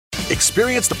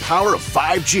Experience the power of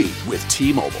 5G with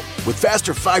T-Mobile. With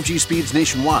faster 5G speeds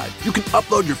nationwide, you can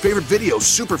upload your favorite videos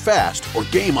super fast or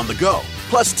game on the go.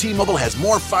 Plus, T-Mobile has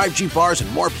more 5G bars in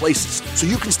more places, so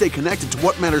you can stay connected to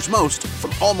what matters most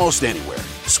from almost anywhere.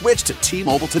 Switch to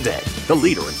T-Mobile today, the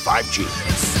leader in 5G.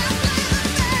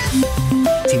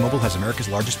 T-Mobile has America's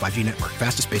largest 5G network,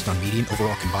 fastest based on median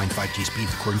overall combined 5G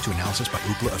speeds, according to analysis by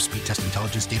Ookla of Speed Test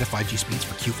Intelligence data. 5G speeds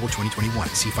for Q4 2021.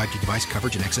 See 5G device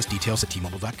coverage and access details at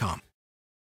T-Mobile.com.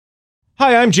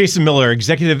 Hi, I'm Jason Miller,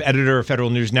 Executive Editor of Federal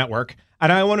News Network,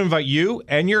 and I want to invite you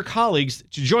and your colleagues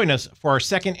to join us for our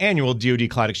second annual DoD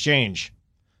Cloud Exchange.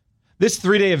 This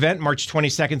three-day event, March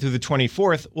 22nd through the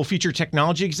 24th, will feature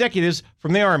technology executives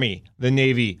from the Army, the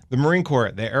Navy, the Marine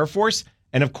Corps, the Air Force,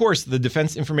 and of course, the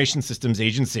Defense Information Systems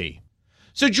Agency.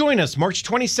 So join us March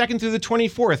 22nd through the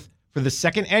 24th for the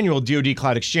second annual DoD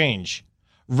Cloud Exchange.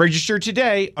 Register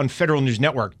today on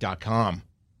federalnewsnetwork.com.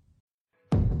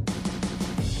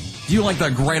 Do you like the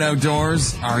great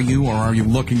outdoors? Are you or are you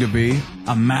looking to be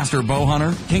a master bow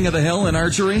hunter? King of the hill in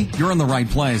archery? You're in the right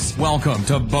place. Welcome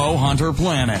to Bow Hunter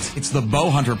Planet. It's the Bow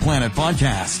Hunter Planet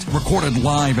podcast, recorded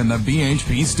live in the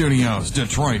BHP studios,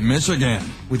 Detroit, Michigan,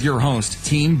 with your host,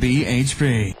 Team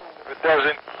BHP. If it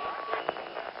doesn't,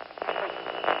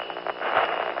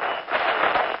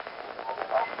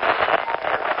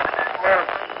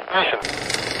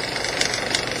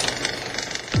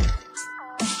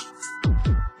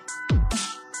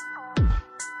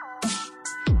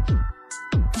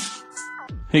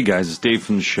 Hey guys, it's Dave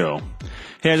from the show.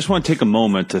 Hey, I just want to take a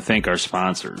moment to thank our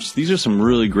sponsors. These are some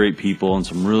really great people and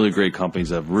some really great companies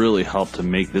that have really helped to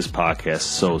make this podcast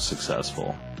so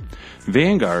successful.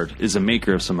 Vanguard is a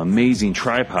maker of some amazing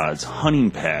tripods, hunting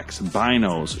packs,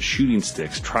 binos, shooting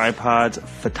sticks, tripods,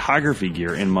 photography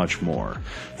gear, and much more.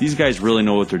 These guys really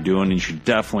know what they're doing, and you should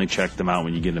definitely check them out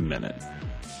when you get a minute.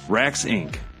 Rax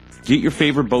Inc. Get your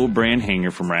favorite bow brand hanger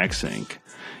from Rax Inc.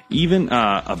 Even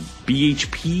a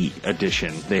BHP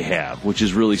edition they have, which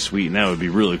is really sweet, and that would be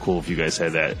really cool if you guys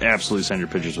had that. Absolutely send your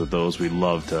pictures with those. We'd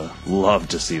love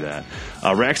to see that.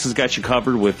 Rax has got you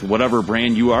covered with whatever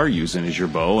brand you are using as your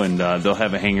bow, and they'll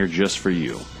have a hanger just for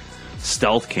you.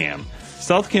 Stealth Cam.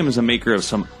 Stealth Cam is a maker of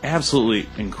some absolutely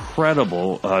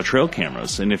incredible trail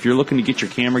cameras, and if you're looking to get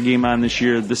your camera game on this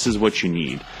year, this is what you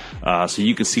need. So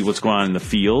you can see what's going on in the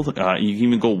field. You can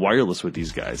even go wireless with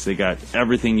these guys. They got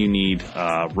everything you need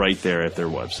right there at their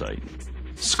website.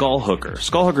 Skull Hooker.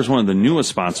 Skull Hooker is one of the newest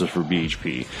sponsors for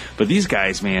BHP. But these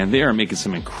guys, man, they are making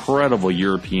some incredible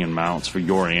European mounts for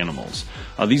your animals.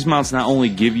 These mounts not only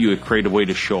give you a creative way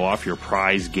to show off your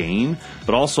prize game,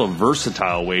 but also a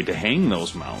versatile way to hang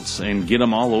those mounts and get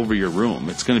them all over your room.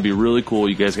 It's going to be really cool.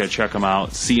 You guys got to check them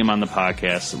out, see them on the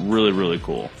podcast. Really, really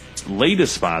cool.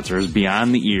 Latest sponsor is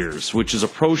Beyond the Ears, which is a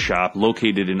pro shop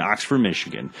located in Oxford,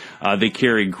 Michigan. They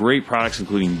carry great products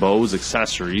including bows,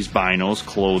 accessories, binos,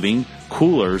 clothing,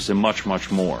 coolers, and much, much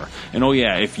more. And oh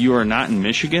yeah, if you are not in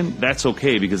Michigan, that's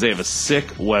okay because they have a sick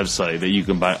website that you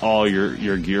can buy all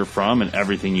your gear from and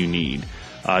everything you need.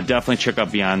 Definitely check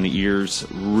out Beyond the Ears.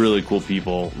 Really cool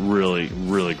people. Really,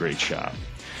 really great shop.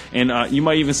 And you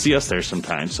might even see us there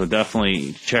sometime, so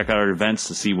definitely check out our events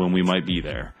to see when we might be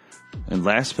there. And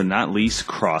last but not least,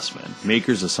 Crossman,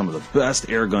 makers of some of the best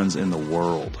air guns in the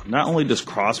world. Not only does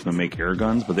Crossman make air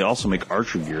guns, but they also make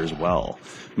archery gear as well.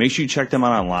 Make sure you check them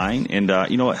out online, and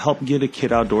you know what? Help get a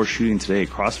kid outdoor shooting today.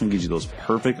 Crossman gives you those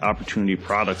perfect opportunity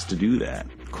products to do that.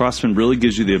 Crossman really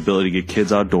gives you the ability to get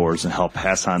kids outdoors and help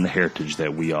pass on the heritage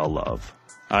that we all love.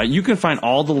 You can find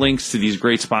all the links to these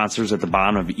great sponsors at the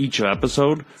bottom of each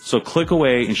episode, so click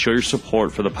away and show your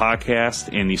support for the podcast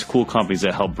and these cool companies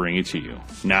that help bring it to you.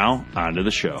 Now, on to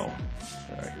the show.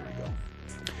 All right, here we go.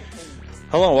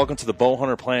 Hello, and welcome to the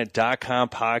bowhunterplanet.com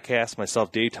podcast.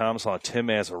 Myself, Dave Thomas, on Tim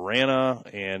Mazarana.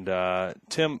 And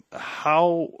Tim,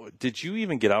 how did you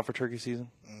even get out for turkey season?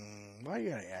 Why are you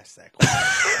going to ask that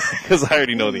question? Because I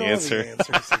already know the answer. The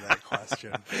answers to that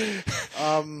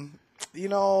question. You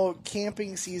know,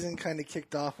 camping season kind of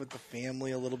kicked off with the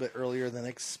family a little bit earlier than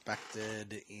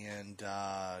expected, and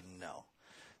no,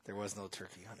 there was no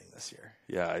turkey hunting this year.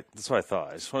 Yeah, that's what I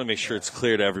thought. I just want to make sure it's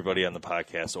clear to everybody on the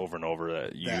podcast over and over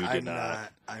that you did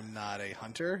not. I'm not a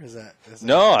hunter. Is that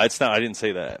no, it's not. I didn't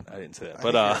say that.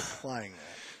 But you're implying that.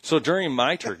 So during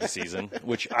my turkey season,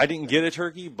 which I didn't get a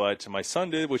turkey, but my son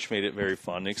did, which made it very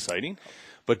fun and exciting.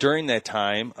 But during that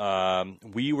time,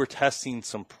 we were testing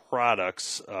some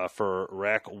products for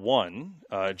Rack 1.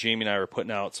 Jamie and I were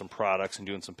putting out some products and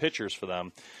doing some pictures for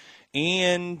them.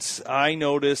 And I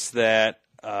noticed that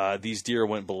these deer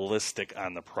went ballistic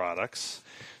on the products.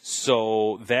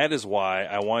 So that is why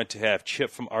I wanted to have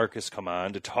Chip from Arcus come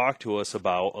on to talk to us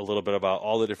about a little bit about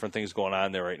all the different things going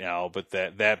on there right now, but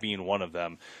that being one of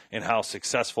them, and how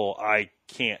successful I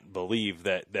can't believe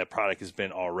that product has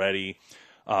been already.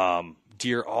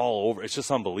 Deer all over. It's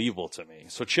just unbelievable to me.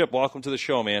 So, Chip, welcome to the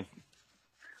show, man.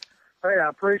 Hey, I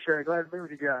appreciate it. Glad to be with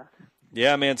you guys.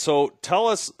 Yeah, man. So tell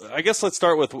us, I guess let's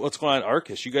start with what's going on at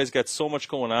Arcus. You guys got so much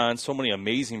going on, so many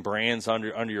amazing brands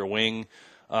under your wing.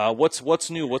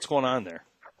 What's new? What's going on there?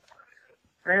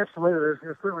 Absolutely.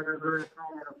 There's really very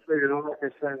strong at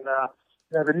Arcus.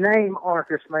 And the name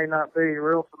Arcus may not be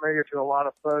real familiar to a lot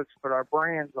of folks, but our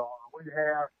brands are. We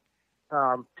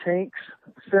have Tinks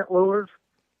scent lures,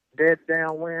 Dead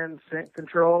Downwind scent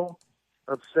control,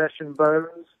 Obsession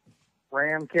bows,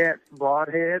 Ramcat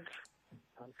broadheads,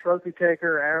 Trophy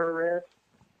Taker arrow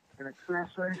and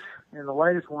accessories. And the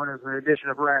latest one is the addition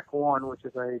of Rack 1, which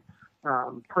is a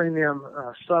premium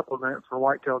supplement for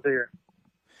whitetail deer.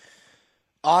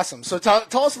 Awesome. So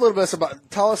tell us a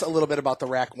little bit about the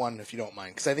Rack 1, if you don't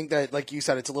mind, because I think that, like you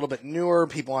said, it's a little bit newer.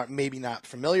 People aren't maybe not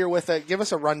familiar with it. Give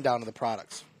us a rundown of the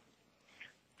products.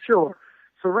 Sure.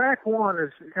 So Rack 1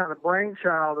 is kind of the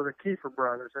brainchild of the Kiefer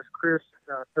brothers. That's Chris,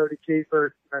 Cody Kiefer.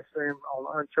 That's him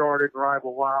on Uncharted,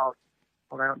 Rival Wild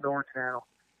on Outdoor Channel.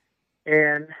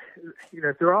 And,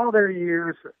 through all their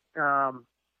years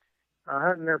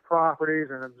hunting their properties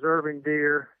and observing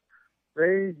deer,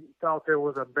 they thought there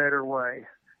was a better way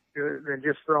than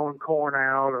just throwing corn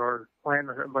out or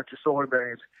planting a bunch of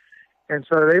soybeans. And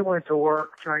so they went to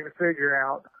work trying to figure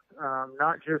out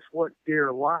not just what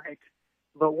deer like,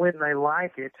 but when they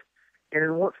like it and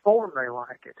in what form they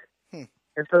like it.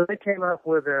 And so they came up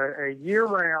with a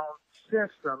year-round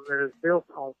system that is built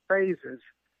on phases.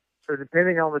 So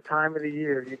depending on the time of the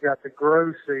year, you've got the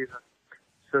grow season.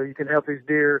 So you can help these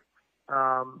deer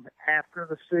after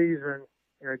the season,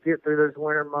 get through those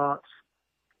winter months,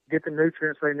 get the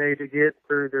nutrients they need to get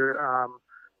through their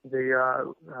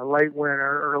the late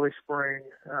winter, early spring,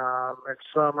 and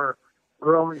summer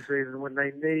growing season when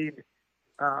they need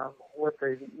what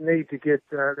they need to get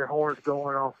their horns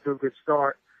going off to a good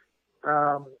start.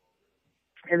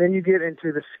 And then you get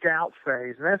into the scout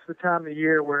phase, and that's the time of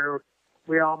year where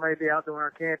we all may be out doing our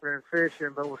camping and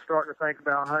fishing, but we're starting to think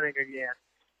about hunting again.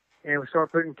 And we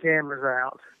start putting cameras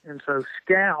out. And so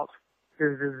scout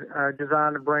is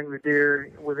designed to bring the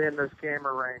deer within those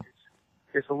camera ranges.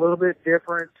 It's a little bit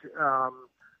different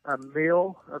a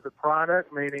meal of the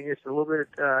product, meaning it's a little bit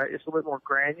more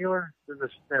granular than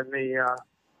the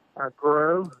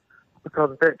grow,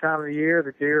 because at that time of the year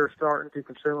the deer are starting to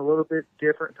consume a little bit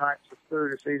different types of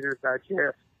food. It's easier to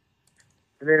digest.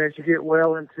 And then as you get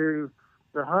well into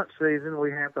the hunt season,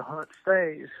 we have the hunt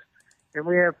phase, and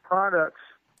we have products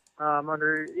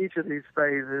under each of these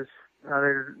phases that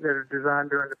are designed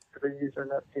during the use in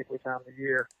that particular time of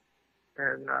year.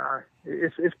 And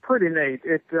it's pretty neat.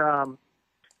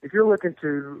 If you're looking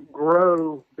to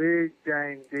grow big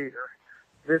game deer,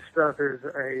 this stuff is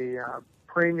a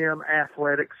premium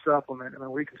athletic supplement. I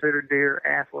mean, we consider deer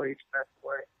athletes. That's the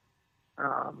way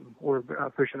we're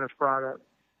pushing this product.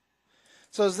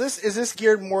 So is this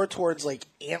geared more towards like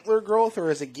antler growth, or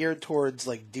is it geared towards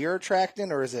like deer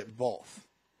attractant, or is it both?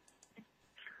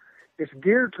 It's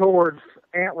geared towards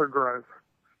antler growth,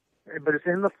 but it's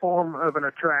in the form of an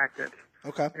attractant.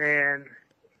 Okay. And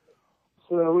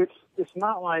so it's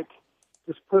not like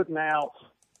just putting out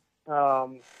a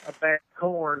bag of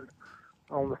corn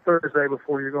on the Thursday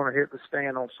before you're going to hit the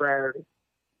stand on Saturday.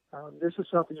 This is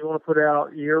something you want to put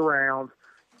out year-round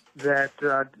that,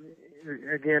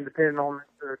 again, depending on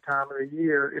the time of the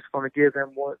year, it's going to give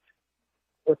them what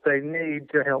they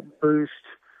need to help boost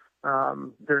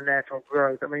their natural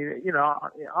growth. I mean,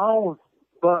 all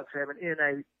bucks have an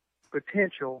innate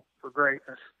potential for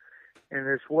greatness, and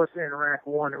it's what's in Rack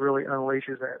 1 that really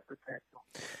unleashes that potential.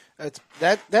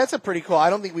 That's a pretty cool. I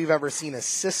don't think we've ever seen a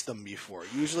system before.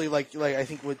 Usually, like I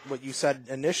think what you said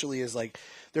initially is like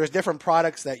there's different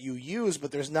products that you use,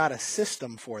 but there's not a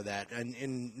system for that. And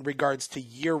in regards to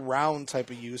year-round type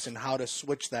of use and how to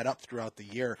switch that up throughout the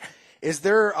year, is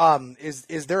there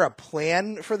a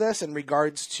plan for this in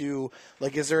regards to,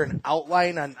 like, is there an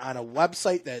outline on a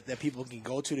website that people can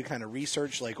go to kind of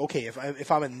research, like, okay, if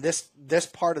I'm in this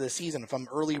part of the season, if I'm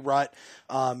early rut,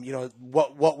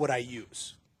 what would I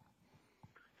use?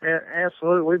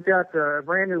 Absolutely. We've got a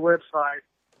brand new website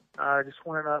just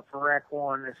went up for Rack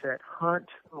 1. It's at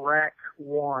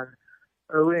huntrack1,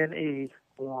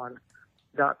 ONE1.com,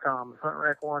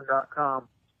 huntrack1.com.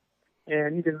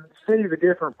 And you can see the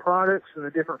different products and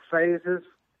the different phases.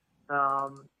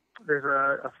 There's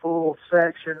a full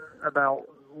section about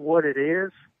what it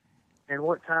is and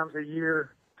what times of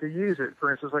year to use it.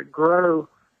 For instance, like grow,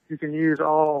 you can use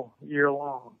all year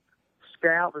long.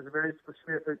 Scout is very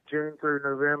specific, June through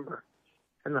November.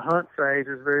 And the hunt phase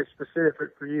is very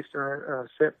specific for use during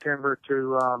September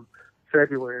to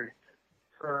February.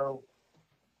 So,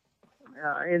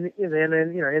 in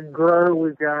grow,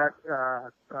 we've got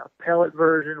a pellet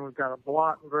version, we've got a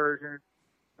block version,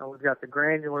 and we've got the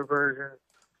granular version.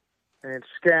 And in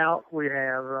scout, we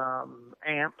have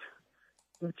amped,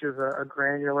 which is a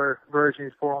granular version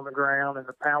you pour on the ground, and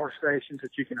the power stations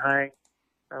that you can hang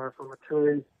from a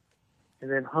tree.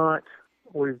 And then hunt,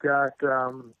 we've got,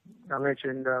 I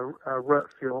mentioned rut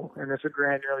fuel, and it's a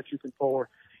granular that you can pour.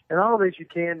 And all of these you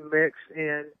can mix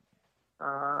in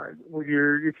with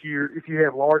if you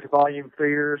have large volume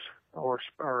feeders or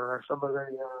some of the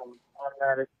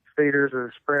automatic feeders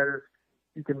or spreaders,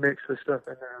 you can mix this stuff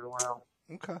in there as well.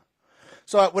 Okay.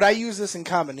 So would I use this in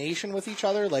combination with each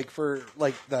other, like for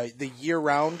like the year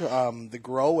round, the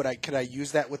grow? Could I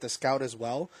use that with the Scout as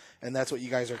well? And that's what you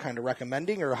guys are kind of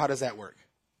recommending, or how does that work?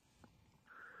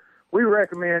 We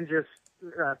recommend just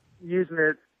using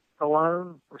it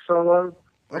alone or solo.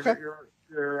 Okay.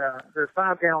 They're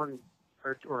 5 gallon,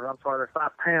 they're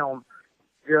 5 pound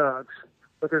jugs,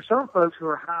 but there's some folks who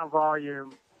are high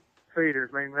volume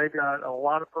feeders. I mean, they've got a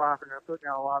lot of profit and they're putting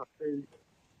out a lot of feed.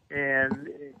 And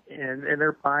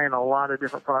they're buying a lot of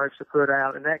different products to put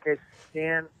out. In that case, you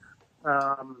can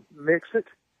mix it.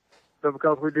 But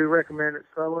because we do recommend it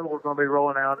solo, we're going to be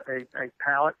rolling out a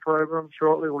pallet program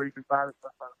shortly where you can buy the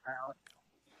stuff on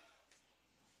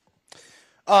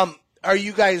a pallet. Are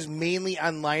you guys mainly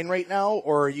online right now,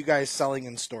 or are you guys selling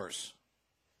in stores?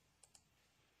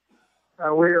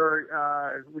 We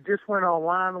just went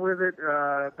online with it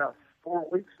about 4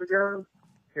 weeks ago.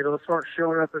 It'll start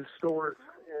showing up in stores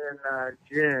in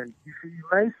June. You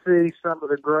may see some of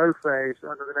the grow phase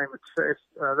under the name of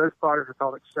those products are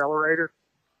called Accelerator.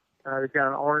 They've got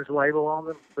an orange label on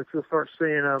them, but you'll start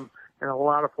seeing them in a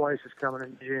lot of places coming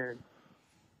in June.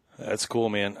 That's cool,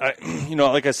 man.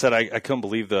 Like I said, I couldn't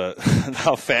believe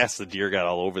how fast the deer got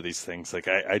all over these things. Like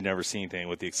I'd never seen anything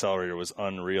with the Accelerator. It was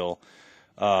unreal.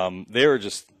 They were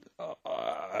just,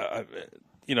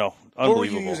 unbelievable. What were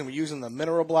you using? Were you using the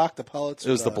mineral block, the pellets?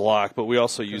 It was the block, but we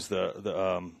also used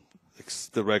the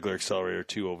regular Accelerator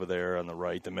too over there on the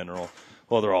right, the mineral.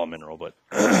 Well, they're all mineral, but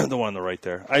the one on the right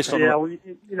there. I just don't know. We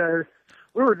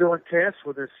were doing tests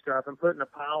with this stuff and putting a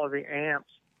pile of the amps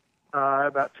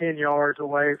about 10 yards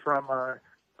away from a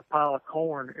pile of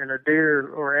corn, and the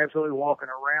deer were absolutely walking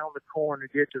around the corn to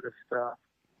get to the stuff.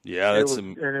 Yeah,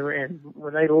 and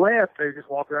when they left, they just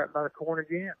walked right by the corn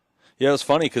again. Yeah, it was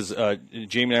funny because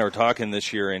Jamie and I were talking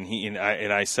this year, and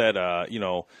I said, are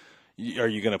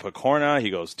you going to put corn on?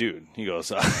 He goes, dude. He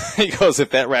goes, if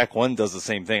that rack one does the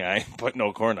same thing, I ain't put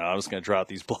no corn on. I'm just going to drop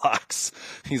these blocks.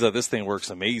 He's like, this thing works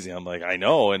amazing. I'm like, I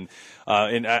know, and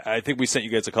I think we sent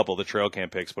you guys a couple of the trail cam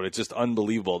pics, but it's just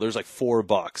unbelievable. There's like 4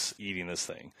 bucks eating this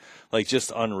thing, like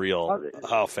just unreal.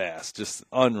 How fast, just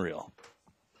unreal.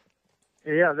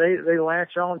 Yeah, they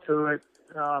latch on to it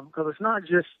because it's not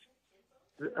just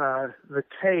the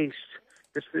taste.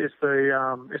 It's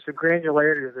the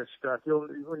granularity of this stuff.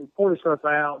 When you pour the stuff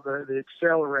out, the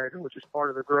Accelerator, which is part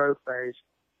of the growth phase,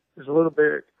 is a little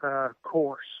bit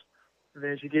coarse. And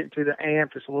then as you get into the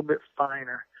amp, it's a little bit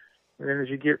finer. And then as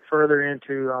you get further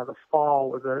into the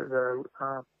fall with the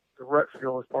rut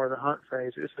fuel as part of the hunt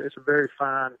phase, it's a very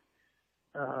fine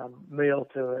meal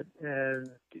to it, and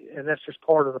that's just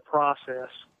part of the process.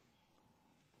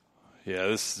 Yeah,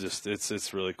 this is just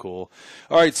it's really cool.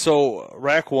 All right, so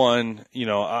rack one,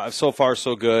 so far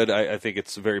so good. I think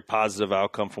it's a very positive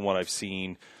outcome from what I've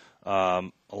seen.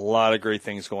 A lot of great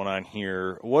things going on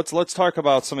here. Let's talk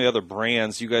about some of the other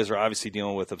brands. You guys are obviously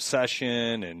dealing with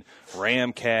Obsession and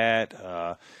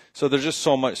Ramcat. So there's just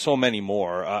so many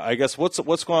more. I guess what's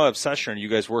going on with Obsession? Are you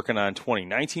guys working on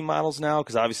 2019 models now?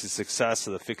 Because obviously success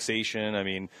of the fixation. I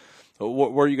mean,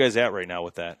 where are you guys at right now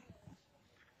with that?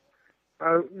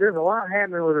 There's a lot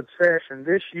happening with Obsession.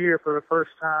 This year, for the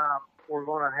first time, we're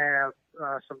going to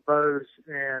have some bows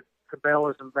and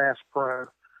Cabela's and Bass Pro.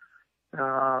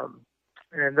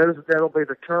 And that'll be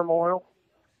the Turmoil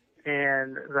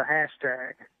and the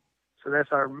Hashtag. So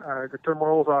that's the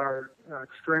Turmoils are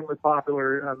extremely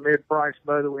popular mid-price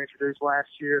bow that we introduced last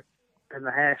year, and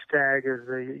the Hashtag is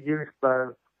the youth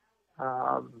bow.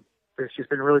 It's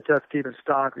just been really tough to keep in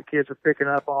stock. The kids are picking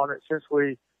up on it since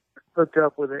we hooked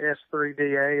up with the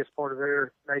S3DA as part of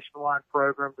their nationwide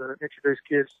program to introduce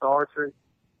kids to archery.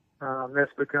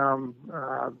 That's become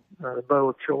the bow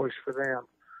of choice for them.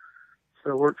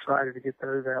 So we're excited to get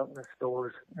those out in the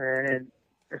stores. And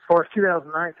as far as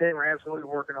 2019, we're absolutely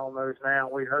working on those now.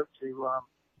 We hope to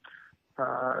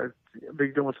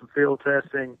be doing some field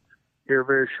testing here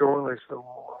very shortly, so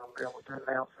we'll be able to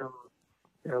announce them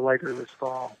later this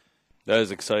fall. That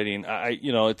is exciting.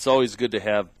 It's always good to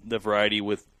have the variety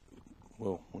with.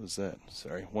 Whoa, what is that?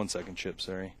 Sorry, 1 second, Chip.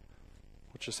 Sorry,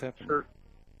 what just happened? Sure.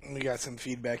 We got some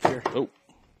feedback here. Oh,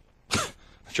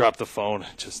 I dropped the phone. I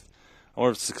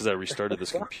wonder if it's because I restarted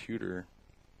this computer.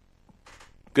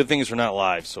 Good thing is we're not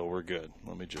live, so we're good.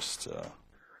 Let me just.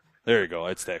 There you go.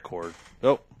 It's that cord.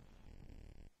 Oh,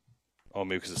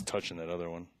 maybe because it's touching that other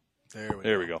one.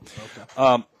 There we go.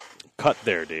 Okay. Cut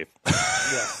there, Dave.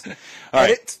 Yes. All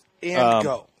right. Edit and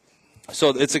go. So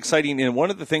it's exciting, and one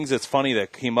of the things that's funny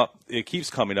that came up, it keeps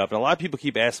coming up, and a lot of people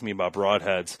keep asking me about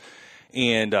broadheads,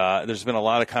 and there's been a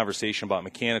lot of conversation about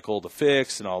mechanical to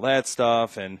fix and all that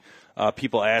stuff, and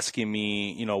people asking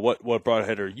me, what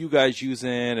broadhead are you guys using,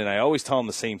 and I always tell them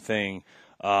the same thing.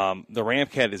 The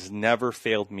Ramcat has never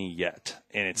failed me yet,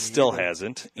 and it still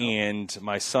hasn't. And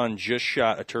my son just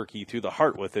shot a turkey through the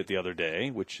heart with it the other day,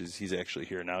 he's actually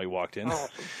here now. He walked in.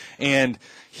 Awesome. And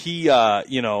he,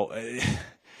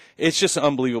 it's just an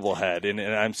unbelievable head. And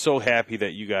I'm so happy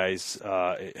that you guys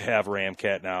have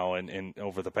Ramcat now and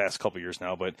over the past couple of years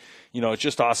now. But, it's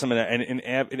just awesome. And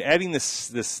adding this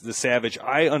Savage,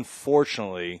 I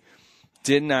unfortunately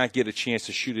did not get a chance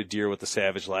to shoot a deer with the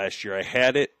Savage last year. I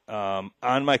had it on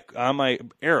my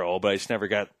arrow, but I just never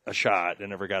got a shot. I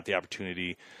never got the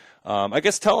opportunity. I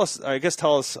guess tell us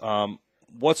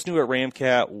what's new at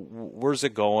Ramcat. Where's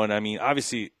it going? I mean,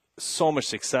 obviously, so much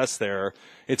success there.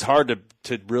 It's hard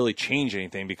to really change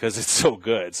anything because it's so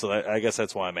good. So I guess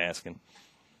that's why I'm asking.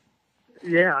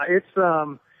 Yeah, it's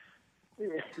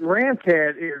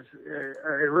Ramcat is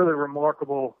a really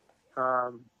remarkable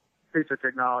piece of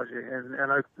technology, and I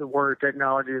know the word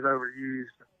technology is overused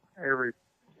every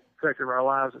sector of our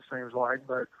lives, it seems like.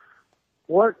 But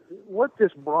what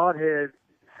this broadhead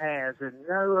has, and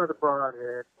no other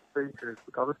broadhead features,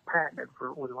 because it's patented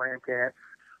with Ramcat,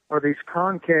 are these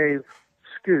concave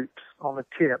scoops on the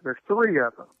tip. There's 3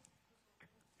 of them,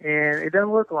 and it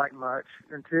doesn't look like much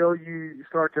until you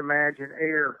start to imagine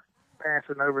air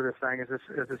passing over this thing as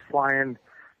it's flying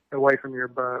away from your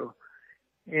bow,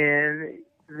 and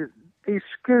these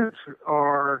scoops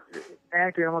are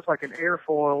acting almost like an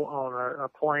airfoil on a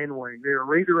plane wing. They're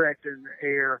redirecting the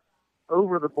air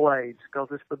over the blades, because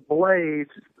it's the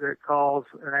blades that cause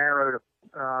an arrow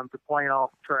to plane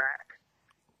off track.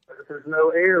 But if there's no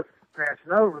air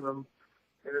passing over them,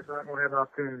 then it's not going to have an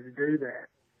opportunity to do that.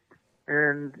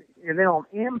 And then on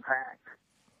impact,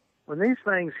 when these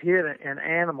things hit an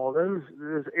animal, those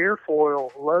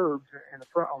airfoil lobes in the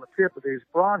front on the tip of these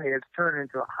broadheads turn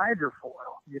into a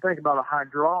hydrofoil. You think about a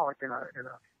hydraulic in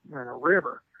a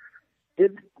river.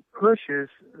 It pushes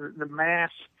the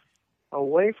mass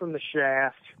away from the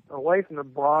shaft, away from the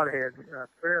broadhead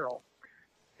ferrule.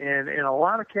 And in a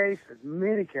lot of cases,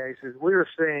 many cases, we are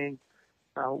seeing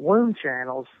wound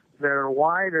channels that are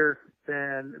wider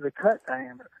than the cut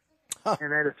diameter. Huh.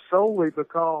 And that is solely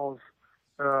because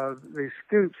these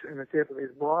scoops in the tip of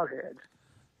these broadheads.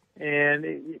 And,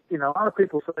 a lot of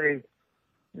people say,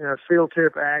 field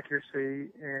tip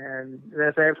accuracy, and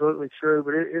that's absolutely true,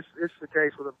 but it's the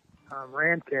case with a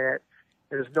Ramcat.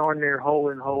 It's darn near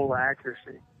hole-in-hole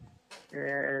accuracy.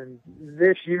 And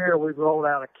this year we've rolled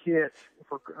out a kit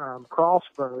for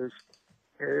crossbows.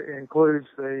 It includes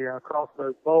the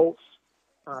crossbow bolts,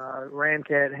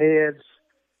 Ramcat heads,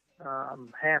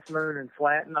 half moon and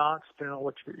flat nocks, depending on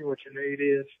what your need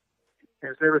is.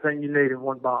 And it's everything you need in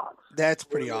one box. That's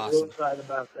pretty awesome. We're excited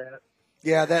about that.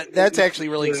 Yeah, that's actually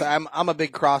really exciting. I'm a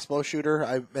big crossbow shooter.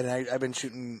 I've been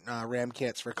shooting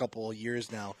Ramcats for a couple of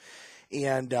years now.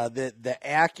 And the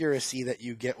accuracy that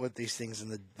you get with these things,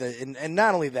 and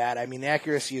not only that, I mean,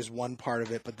 accuracy is one part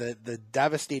of it, but the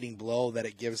devastating blow that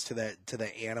it gives to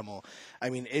the animal, I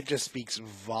mean, it just speaks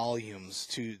volumes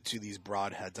to these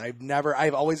broadheads.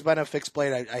 I've always been a fixed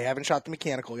blade. I haven't shot the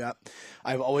mechanical yet.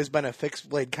 I've always been a fixed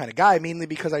blade kind of guy, mainly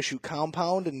because I shoot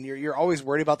compound, and you're always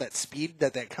worried about that speed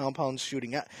that compound's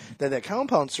shooting at, that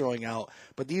compound's throwing out.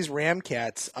 But these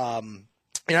Ramcats,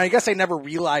 I guess I never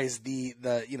realized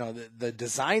the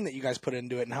design that you guys put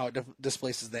into it and how it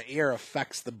displaces the air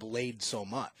affects the blade so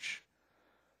much.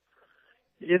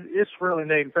 It's really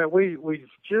neat. In fact, we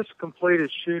just completed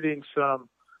shooting some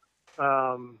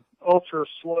ultra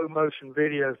slow motion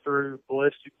video through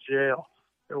ballistic gel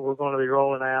that we're going to be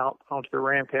rolling out onto the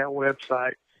Ramcat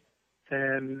website.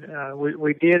 And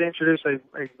we did introduce a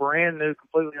brand new,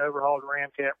 completely overhauled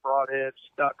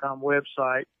RamcatBroadheads.com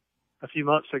website a few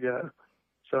months ago.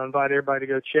 So I invite everybody to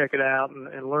go check it out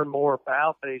and learn more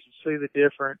about these and see the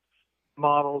different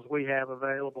models we have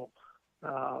available.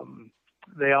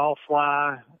 They all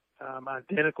fly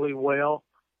identically well.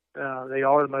 They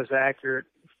are the most accurate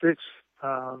fixed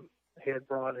head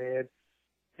broadhead.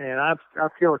 And I've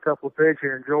killed a couple of pigs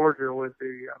here in Georgia with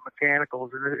the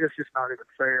mechanicals, and it's just not even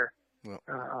fair. Well,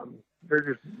 They're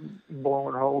just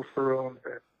blowing holes through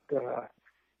them.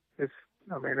 It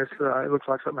looks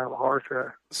like something out of a horse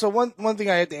show. So one thing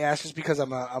I had to ask is because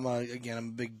I'm a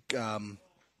big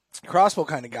crossbow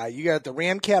kind of guy. You got the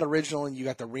Ramcat original and you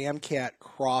got the Ramcat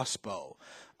crossbow.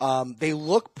 They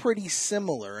look pretty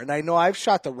similar, and I know I've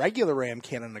shot the regular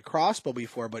Ramcat on the crossbow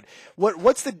before, but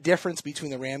what's the difference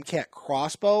between the Ramcat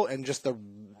crossbow and just the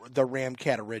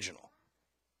Ramcat original?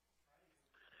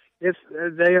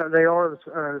 They are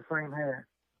the same head.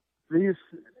 These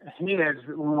heads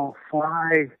will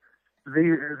fly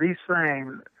the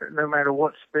same no matter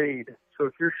what speed. So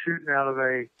if you're shooting out of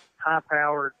a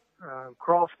high-powered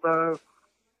crossbow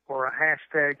or a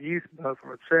hashtag youth bow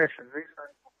from Obsession, these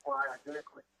things will fly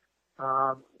identically.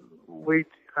 The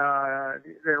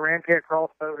Ramcat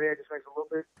crossbow head just makes it a little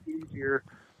bit easier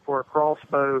for a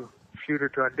crossbow shooter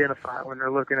to identify when they're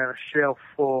looking at a shelf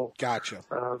full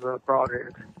of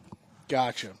broadheads.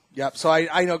 Gotcha. Yep. So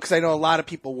I know, because I know a lot of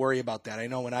people worry about that. I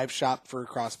know when I've shot for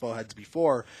crossbow heads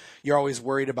before, you're always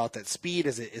worried about that speed.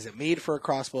 Is it made for a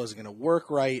crossbow? Is it going to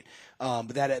work right?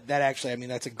 But that actually, I mean,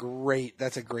 that's a great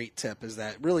tip. Is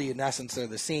that really in essence they're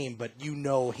the same, but you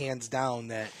know hands down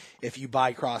that if you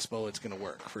buy crossbow, it's going to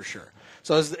work for sure.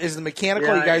 So is the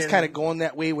mechanical? You guys kind of going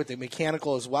that way with the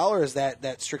mechanical as well, or is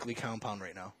that strictly compound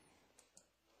right now?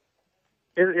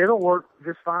 It'll work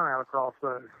just fine out of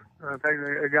crossbows. In fact,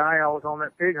 a guy I was on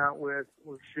that pig hunt with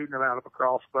was shooting him out of a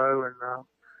crossbow, and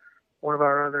one of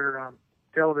our other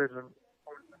television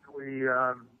we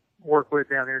work with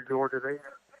down here in Georgia, they had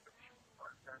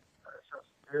something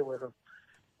to do with them.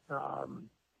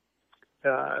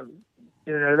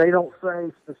 They don't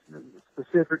say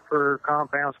specific for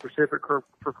compound, specific for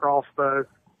crossbow.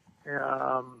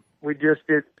 We just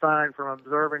did find from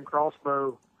observing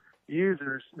crossbow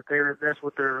users that that's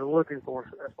what they're looking for.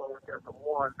 So that's why we got the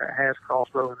one that has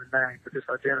crossbow in the name, but it's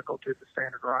identical to the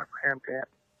standard rifle Ramcat.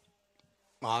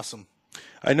 Awesome.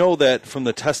 I know that from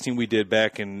the testing we did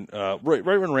back in right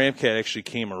when Ramcat actually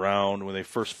came around, when they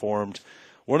first formed,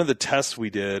 one of the tests we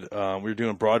did, we were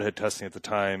doing broadhead testing at the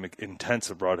time,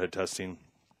 intensive broadhead testing,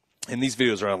 and these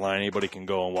videos are online. Anybody can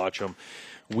go and watch them.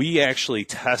 We actually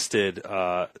tested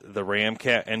the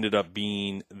Ramcat, ended up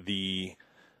being the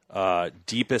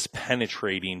deepest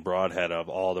penetrating broadhead of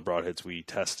all the broadheads we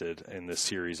tested in this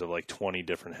series of like 20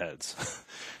 different heads.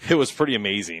 It was pretty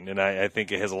amazing, and I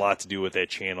think it has a lot to do with that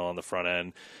channel on the front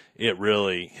end. It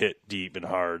really hit deep and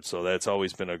hard, so that's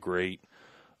always been a great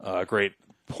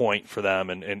point for them.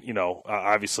 And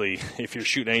obviously, if you're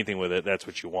shooting anything with it, that's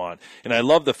what you want. And I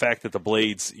love the fact that the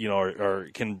blades,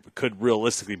 could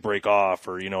realistically break off,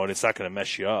 or and it's not going to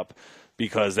mess you up.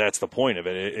 Because that's the point of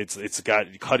it. It's got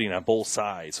cutting on both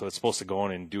sides, so it's supposed to go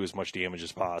in and do as much damage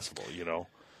as possible.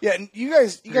 Yeah, and you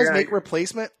guys make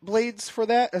replacement blades for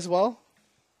that as well?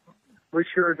 We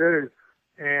sure do.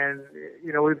 And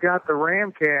we've got the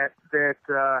Ramcat that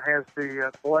has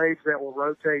the blades that will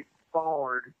rotate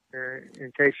forward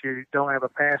in case you don't have a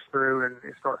pass through and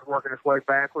it starts working its way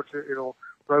backwards. It'll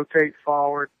rotate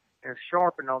forward and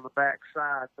sharpen on the back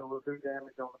side, so it'll do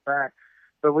damage on the back.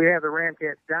 But we have the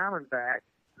Ramcat Diamondback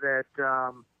that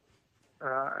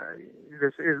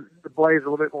this is the blade's a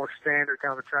little bit more standard,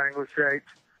 kind of a triangular shape.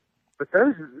 But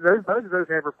both of those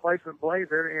have replacement blades.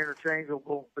 They're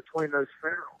interchangeable between those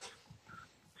ferrules.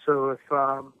 So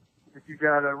if you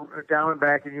got a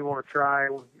Diamondback and you want to try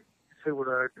see what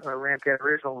a Ramcat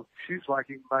original shoots like,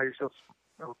 you can buy yourself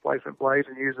replacement blades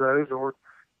and use those, or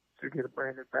to get a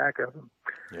brand new back of them.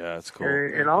 Yeah, that's cool.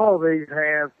 And all of these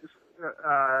have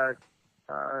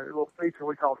a little feature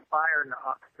we call fire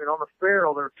knock. And on the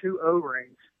ferrule, there are two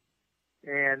O-rings,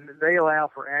 and they allow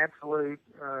for absolute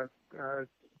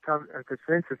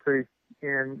consistency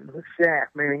in the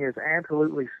shaft, meaning it's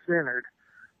absolutely centered,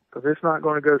 because it's not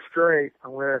going to go straight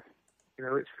unless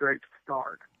it's straight to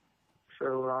start.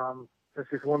 So that's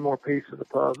just one more piece of the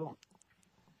puzzle.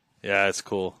 Yeah, it's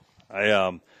cool.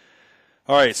 All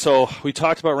right, so we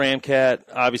talked about Ramcat,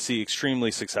 obviously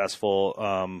extremely successful.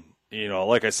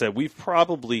 Like I said, we've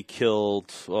probably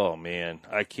killed, for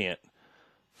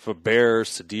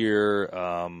bears to deer,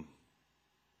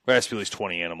 there has to be at least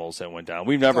 20 animals that went down.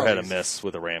 We've never had a miss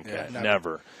with a Ramcat,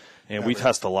 never. And we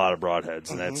test a lot of broadheads,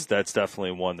 and that's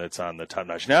definitely one that's on the top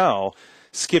notch. Now,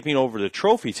 skipping over to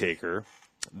Trophy Taker,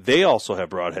 they also have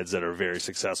broadheads that are very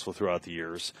successful throughout the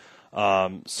years.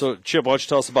 So Chip, why don't you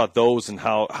tell us about those and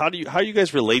how are you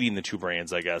guys relating the two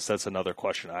brands? I guess that's another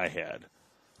question I had.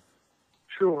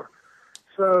 Sure.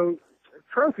 So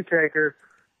Trophy Taker,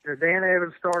 Dan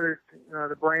Evans started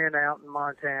the brand out in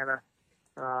Montana.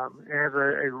 It has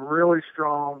a really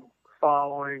strong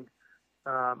following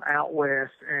out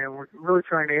west, and we're really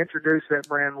trying to introduce that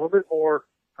brand a little bit more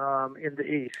in the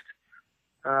east.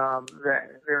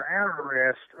 That their outer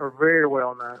rests are very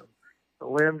well known. The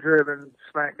limb-driven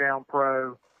SmackDown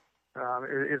Pro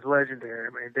is legendary. I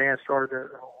mean, Dan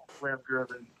started the whole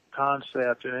limb-driven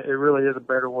concept, and it really is a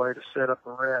better way to set up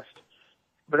a rest.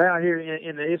 But out here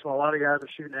in the east, when a lot of guys are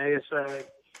shooting ASA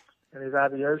and these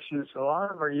IBO shoots, a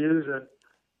lot of them are using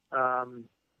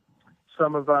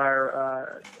some of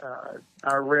our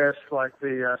rests, like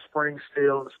the Spring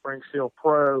Steel, the Spring Steel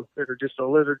Pro, that are just a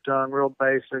lizard tongue, real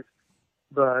basic,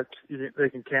 but they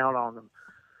can count on them.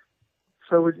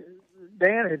 So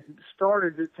Dan had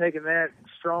started taking that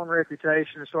strong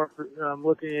reputation and started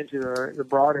looking into the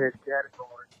broadhead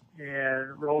category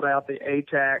and rolled out the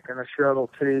ATAC and the Shuttle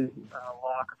T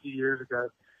lock a few years ago.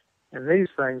 And these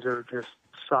things are just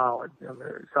solid. I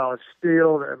mean, solid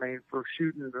steel. I mean, for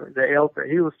shooting the elk that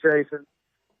he was chasing,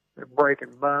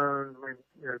 breaking bones, I mean,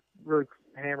 really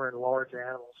hammering large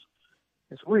animals.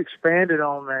 And so we expanded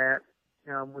on that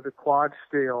with the quad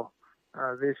steel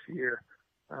this year.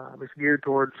 It's geared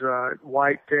towards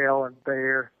whitetail and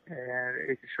bear, and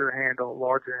it can sure handle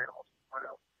larger animals as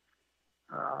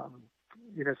well.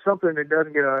 Something that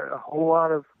doesn't get a whole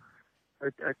lot of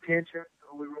attention.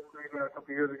 We rolled a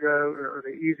couple years ago, are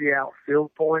the easy out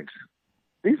field points.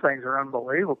 These things are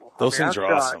unbelievable. Those things are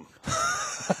awesome.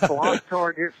 Block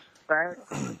targets back.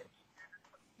 It's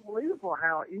unbelievable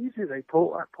how easy they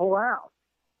pull out.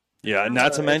 Yeah,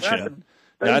 not to mention.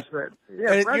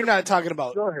 You're not talking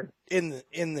about in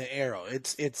the arrow.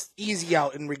 It's easy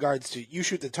out in regards to you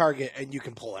shoot the target and you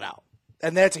can pull it out.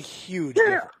 And that's a huge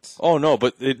difference. Oh, no,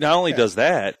 but it not only does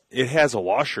that, it has a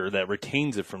washer that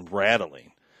retains it from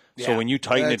rattling. So when you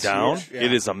tighten it down,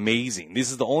 it is amazing. This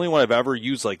is the only one I've ever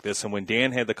used like this. And when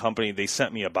Dan had the company, they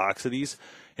sent me a box of these.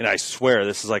 And I swear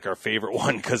this is like our favorite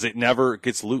one because it never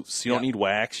gets loose. You don't need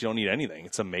wax. You don't need anything.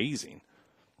 It's amazing.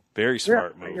 Very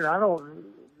smart move.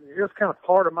 It's kind of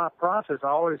part of my process. I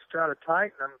always try to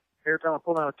tighten them every time I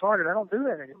pull out a target. I don't do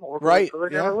that anymore. Right. So they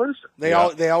never loosen. They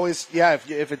always,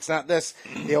 if it's not this,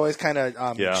 they always kind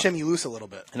of shimmy loose a little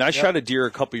bit. And I shot a deer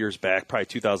a couple years back, probably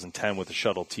 2010, with a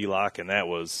Shuttle T-Lock, and that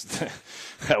was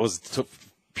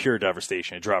pure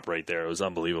devastation. It dropped right there. It was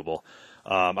unbelievable.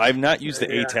 I have not used the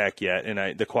ATAC yet,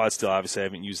 and the quad steel, obviously, I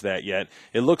haven't used that yet.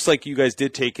 It looks like you guys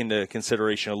did take into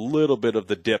consideration a little bit of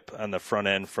the dip on the front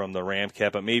end from the ram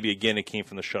cap, but maybe, again, it came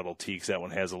from the Shuttle T because that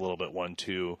one has a little bit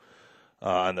 1-2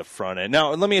 on the front end.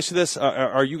 Now, let me ask you this.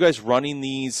 Are you guys running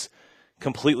these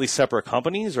completely separate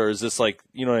companies, or is this like,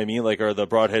 you know what I mean? Like, are the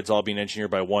broadheads all being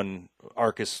engineered by one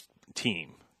Arcus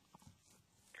team?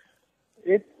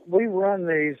 We run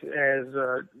these as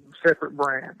separate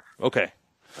brands. Okay.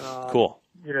 Cool.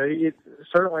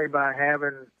 Certainly by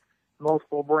having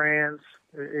multiple brands,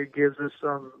 it gives us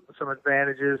some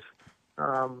advantages.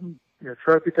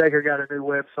 Trophy Taker got a new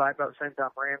website about the same time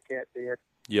Ramcat did.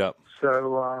 Yep.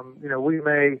 So, we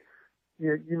may,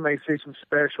 you may see some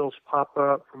specials pop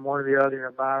up from one or the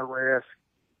other, buy a rest,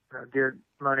 get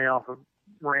money off of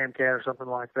Ramcat or something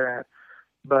like that.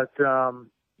 But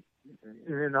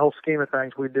in the whole scheme of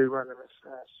things, we do run them as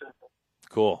separate.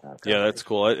 Cool. Yeah, that's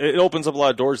cool. It opens up a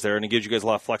lot of doors there, and it gives you guys a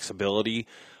lot of flexibility.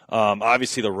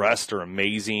 Obviously, the rests are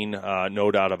amazing,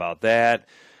 no doubt about that.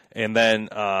 And then,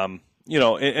 and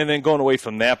then going away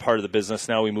from that part of the business,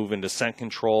 now we move into scent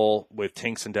control with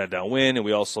tinks and dead downwind, and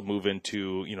we also move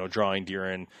into, drawing deer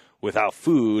in without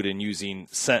food and using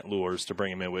scent lures to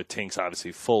bring them in with tinks,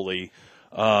 obviously fully.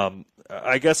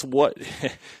 I guess what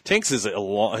tinks has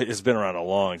been around a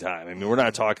long time. I mean, we're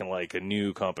not talking like a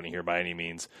new company here by any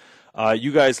means.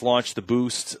 You guys launched the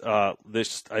Boost.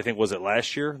 This, I think, was it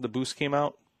last year? The Boost came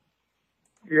out.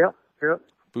 Yep.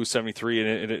 Boost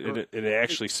 73, and it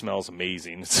actually smells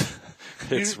amazing.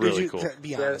 It's really cool.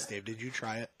 Be honest, Dave. Did you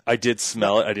try it? I did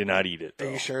smell it. I did not eat it, though.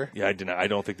 Are you sure? Yeah, I did not. I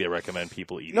don't think they recommend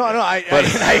people eat it. No,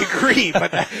 I agree.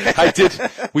 But I did.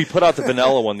 We put out the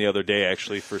vanilla one the other day,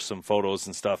 actually, for some photos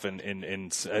and stuff, and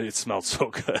it smelled so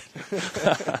good.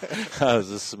 I was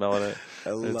just smelling it. I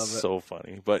love it. It's so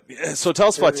funny. But so tell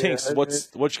us about Tinks. What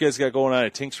you guys got going on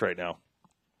at Tinks right now?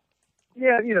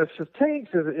 Yeah, so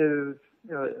Tinks is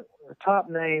a top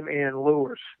name in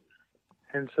lures.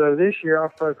 And so this year our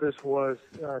focus was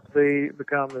to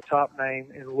become the top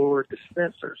name in lure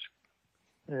dispensers.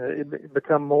 It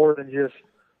become more than just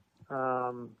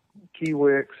key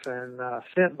wicks and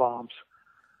scent bombs.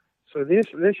 So this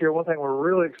year, one thing we're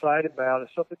really excited about is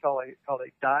something called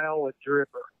a dial-a-dripper.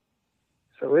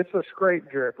 So it's a scrape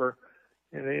dripper,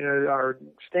 and our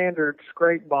standard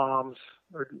scrape bombs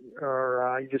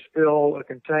are you just fill a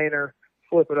container,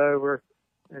 flip it over,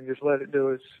 and just let it do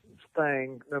its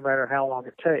thing, no matter how long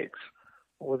it takes.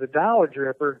 With a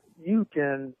dial-a-dripper, you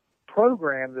can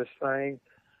program this thing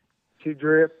to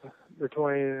drip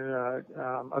between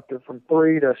up to from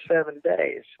 3 to 7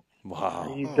 days. Wow!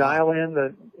 And you dial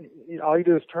in all you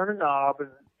do is turn a knob,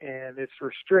 and it's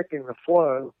restricting the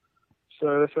flow.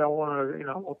 So if I want to,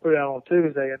 I'll put it out on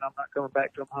Tuesday, and I'm not coming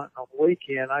back to them hunting on the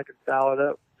weekend, I can dial it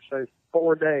up, say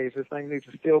 4 days. This thing needs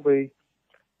to still be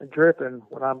dripping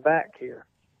when I'm back here,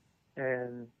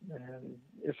 and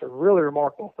it's a really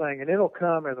remarkable thing. And it'll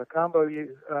come as a combo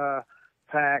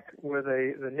pack with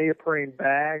the neoprene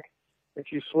bag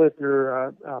that you slip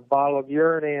your bottle of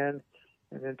urine in,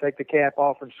 and then take the cap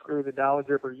off and screw the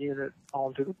dial-a-dripper unit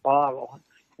onto the bottle,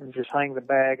 and just hang the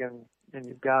bag and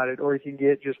you've got it. Or you can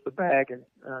get just the bag and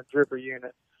dripper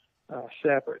unit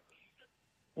separate.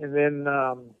 And then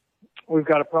we've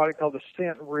got a product called the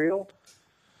Scent Reel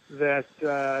that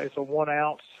it's a 1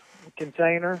 ounce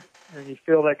container, and you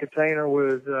fill that container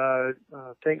with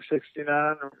Tink 69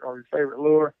 or your favorite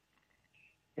lure.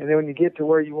 And then when you get to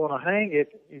where you want to hang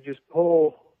it, you just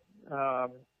pull the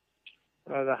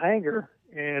hanger,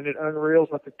 and it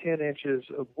unreels up to 10 inches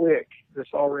of wick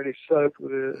that's already soaked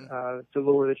with the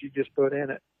lure that you just put in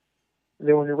it. And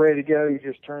then when you're ready to go, you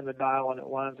just turn the dial and it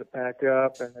winds it back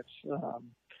up, and it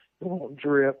won't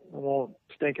drip, it won't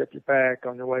stink up your pack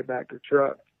on your way back to the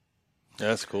truck.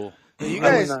 That's cool. You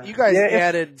guys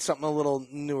added something a little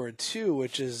newer too,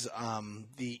 which is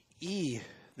the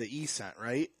E-Scent,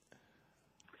 right?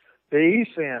 The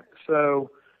E-Scent.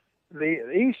 So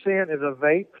the E-Scent is a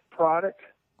vape product.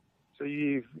 So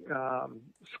you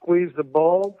squeeze the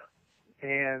bulb,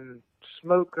 and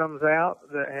smoke comes out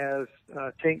that has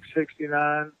Tink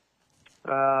 69,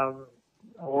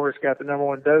 or it's got the number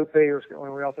 1 dopey, or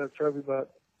we also have trophy buck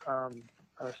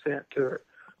scent to it.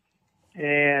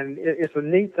 And it's a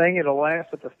neat thing. It'll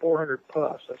last up to 400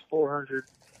 puffs. That's 400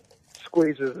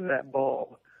 squeezes of that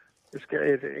bulb.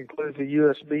 It includes a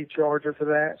USB charger for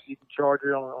that, so you can charge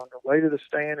it on the way to the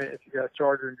stand if you got a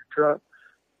charger in your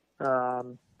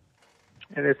truck.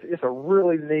 And it's a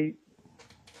really neat,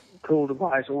 cool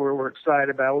device. We're excited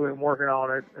about it. We've been working on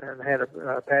it and had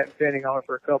a patent pending on it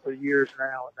for a couple of years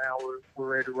now, and now we're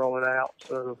ready to roll it out.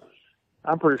 So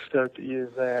I'm pretty stoked to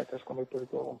use that. That's going to be pretty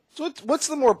cool. So what's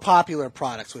the more popular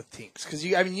products with Tinks? Because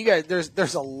you guys,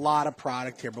 there's a lot of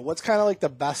product here, but what's kind of like the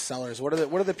best sellers? What's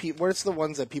the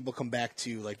ones that people come back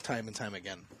to like time and time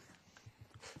again?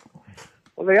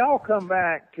 Well, they all come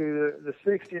back to the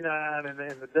 69 and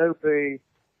the dopey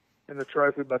and the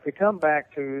trophy, but they come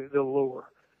back to the lure,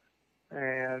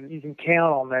 and you can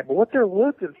count on that. But what they're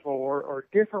looking for are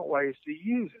different ways to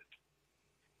use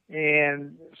it.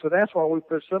 And so that's why we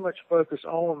put so much focus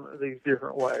on these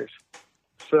different ways.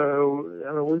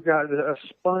 So, we've got a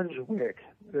sponge wick.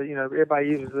 Everybody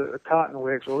uses a cotton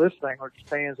wick. Well, this thing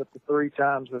expands up to 3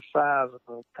 times the size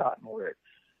of a cotton wick.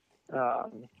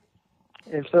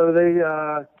 And so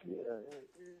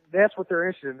that's what they're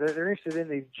interested in. They're interested in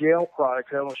these gel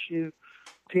products that'll shoot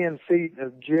 10 feet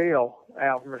of gel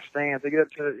out from their stands. They get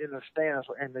up to in the stands,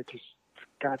 and they just,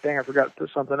 God dang, I forgot to put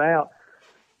something out.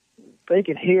 They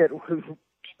can hit with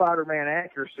Spider-Man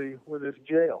accuracy with this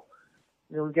gel.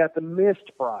 We've got the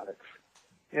mist products,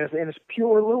 and it's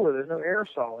pure lure. There's no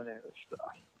aerosol in any of this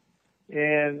stuff.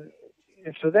 And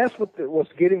so that's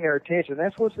what's getting their attention.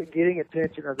 That's what's getting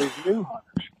attention of these new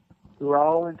hunters who are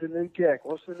all into new tech.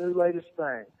 What's the new latest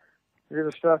thing?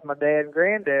 Here's the stuff my dad and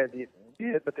granddad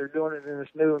did, but they're doing it in this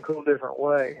new and cool different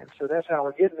way. And so that's how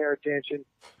we're getting their attention.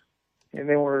 And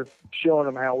then we're showing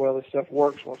them how well this stuff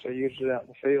works once they use it out in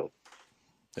the field.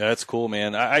 Yeah, that's cool,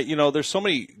 man. There's so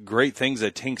many great things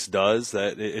that Tinks does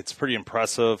that it's pretty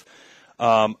impressive.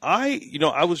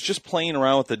 I was just playing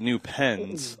around with the new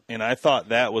pens, and I thought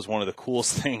that was one of the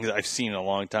coolest things I've seen in a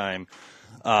long time,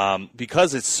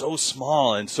 because it's so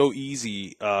small and so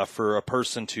easy for a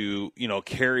person to,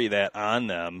 carry that on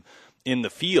them in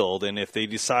the field. And if they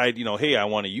decide, hey, I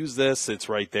want to use this, it's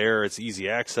right there. It's easy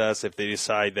access. If they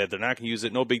decide that they're not going to use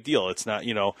it, no big deal. It's not,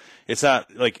 it's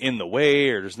not like in the way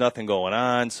or there's nothing going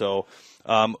on. So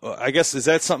I guess, is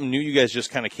that something new you guys just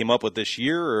kind of came up with this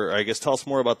year? Or I guess tell us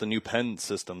more about the new pen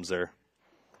systems there.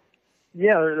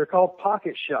 Yeah, they're called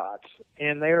pocket shots,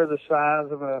 and they are the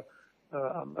size of a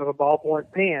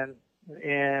ballpoint pen,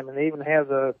 and they even have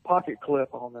a pocket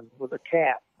clip on them with a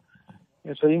cap.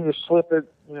 And so you can just slip it,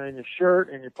 in your shirt,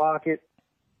 in your pocket,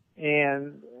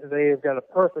 and they have got a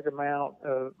perfect amount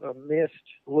of mist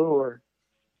lure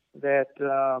that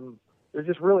they're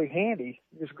just really handy.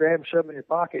 You just grab them, shove them in your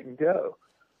pocket, and go.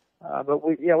 But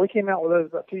we came out with those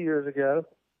about 2 years ago,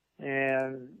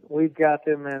 and we've got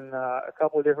them in a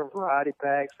couple of different variety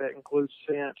packs that include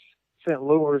scent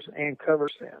lures and cover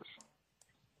scents.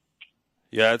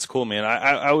 Yeah, it's cool, man.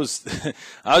 I was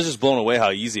I was just blown away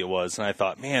how easy it was, and I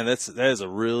thought, man, that is a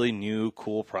really new,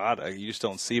 cool product. You just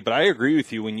don't see. But I agree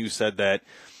with you when you said that,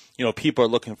 you know, people are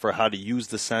looking for how to use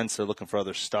the scents, they're looking for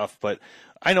other stuff. But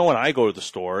I know when I go to the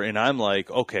store and I'm like,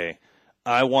 okay,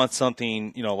 I want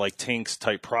something, you know, like Tinks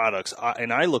type products,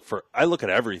 and I look at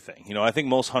everything. You know, I think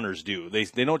most hunters do.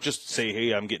 They don't just say,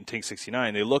 hey, I'm getting Tink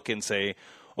 69. They look and say,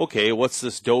 okay, what's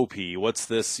this dopey? What's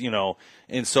this, you know?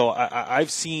 And so I've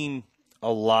seen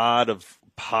a lot of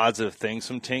positive things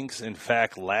from Tinks. In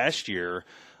fact, last year,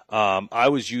 I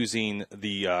was using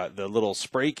the little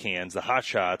spray cans, the Hot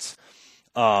Shots,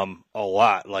 a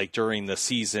lot, like during the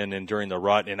season and during the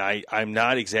rut. And I'm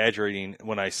not exaggerating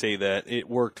when I say that it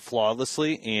worked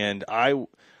flawlessly. And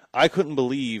I couldn't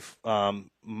believe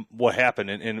what happened.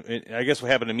 And I guess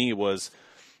what happened to me was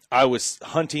I was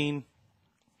hunting,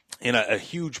 and a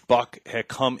huge buck had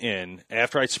come in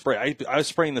after I'd spray. I was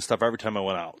spraying this stuff every time I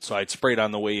went out. So I'd spray it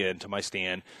on the way into my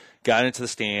stand, got into the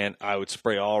stand, I would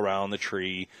spray all around the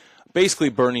tree, basically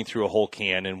burning through a whole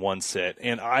can in one sit.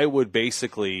 And I would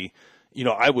basically, you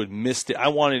know, I would mist it. I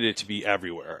wanted it to be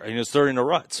everywhere. And it was during the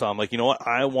rut. So I'm like, you know what?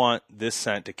 I want this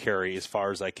scent to carry as far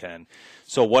as I can.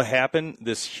 So what happened?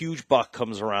 This huge buck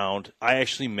comes around. I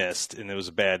actually missed, and it was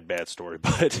a bad story,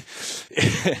 but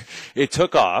it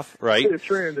took off, right?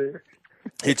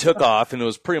 It took off, and it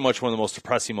was pretty much one of the most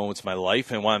depressing moments of my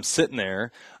life. And while I'm sitting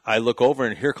there, I look over,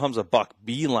 and here comes a buck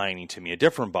beelining to me, a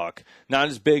different buck, not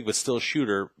as big, but still a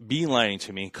shooter, beelining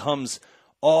to me, comes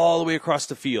all the way across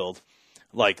the field,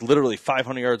 like literally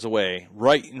 500 yards away,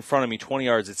 right in front of me, 20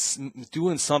 yards. It's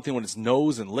doing something with its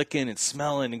nose and licking and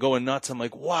smelling and going nuts. I'm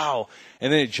like, wow.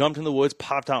 And then it jumped in the woods,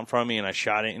 popped out in front of me, and I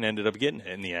shot it and ended up getting it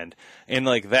in the end. And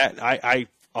like that, I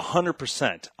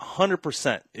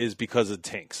 100% is because of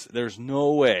Tinks. There's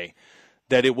no way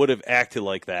that it would have acted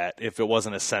like that if it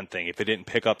wasn't a scent thing, if it didn't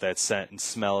pick up that scent and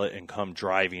smell it and come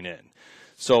driving in.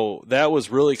 So that was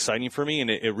really exciting for me,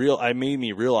 and it made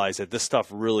me realize that this stuff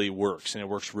really works, and it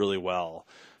works really well.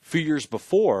 A few years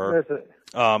before,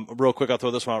 real quick, I'll throw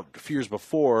this one out. A few years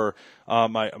before,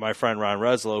 my friend Ron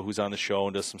Reslow, who's on the show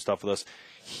and does some stuff with us,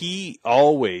 he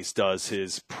always does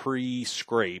his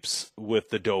pre-scrapes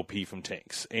with the doe pee from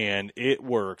Tinks, and it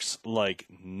works like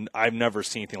I've never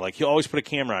seen anything like. He'll always put a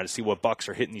camera on to see what bucks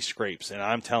are hitting these scrapes, and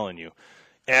I'm telling you,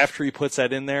 after he puts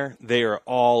that in there, they are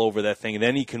all over that thing. And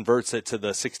then he converts it to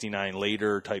the 69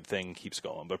 later type thing and keeps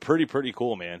going. But pretty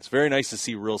cool, man. It's very nice to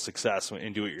see real success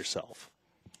and do it yourself.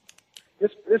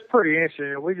 It's pretty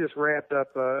interesting. We just wrapped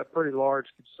up a pretty large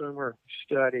consumer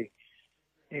study,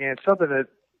 and something that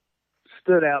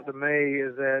stood out to me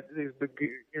is that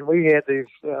we had these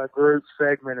groups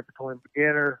segmented between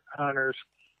beginner, hunters,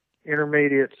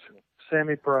 intermediates,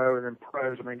 semi-pro, and then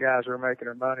pros. I mean, guys who are making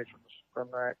their money from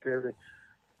their activity.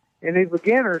 And these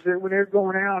beginners, when they're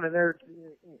going out and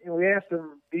we asked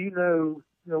them, do you know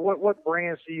what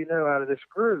brands do you know out of this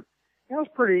group? It was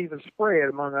pretty even spread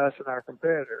among us and our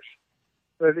competitors.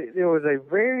 But there was a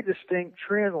very distinct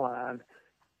trend line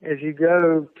as you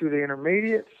go to the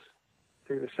intermediates,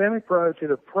 to the semi-pro, to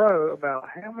the pro, about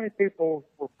how many people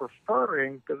were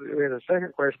preferring, because we had a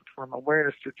second question from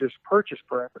awareness to just purchase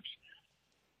preference,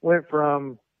 went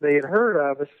from they had heard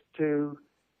of us to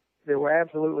they were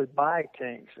absolutely buy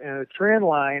Tinks. And the trend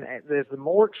line, as the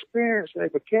more experienced they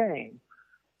became,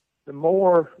 the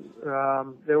more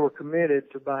they were committed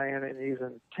to buying and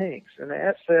using Tinks. And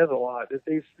that says a lot, that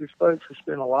these folks who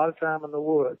spend a lot of time in the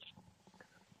woods,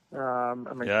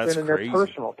 spending their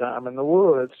personal time in the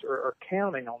woods are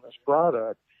counting on this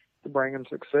product to bring them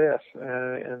success.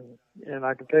 And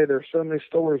I can tell you there's so many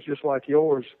stories just like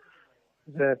yours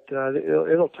that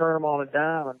it'll turn them on a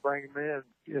dime and bring them in.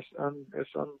 It's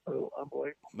unbelievable.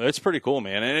 It's pretty cool,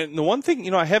 man. And the one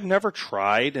thing, I have never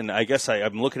tried, and I guess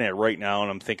I'm looking at it right now, and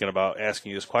I'm thinking about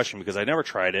asking you this question because I never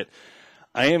tried it.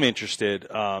 I am interested.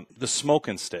 The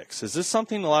smoking sticks. Is this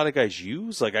something a lot of guys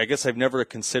use? Like, I guess I've never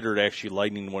considered actually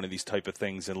lighting one of these type of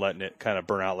things and letting it kind of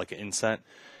burn out like an incense.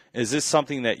 Is this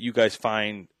something that you guys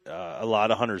find a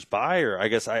lot of hunters buy, or I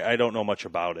guess I don't know much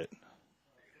about it?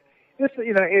 It's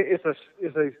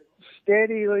a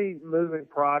steadily moving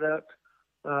product.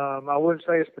 I wouldn't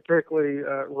say it's particularly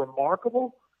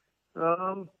remarkable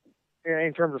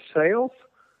in terms of sales,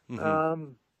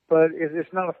 but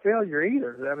it's not a failure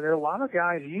either. I mean, there are a lot of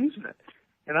guys using it,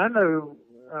 and I know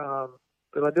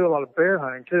because I do a lot of bear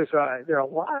hunting too. So there are a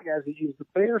lot of guys that use the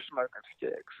bear smoking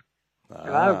sticks.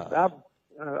 And I've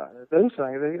those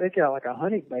things, they got like a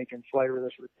honey bacon flavor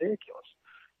that's ridiculous.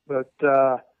 But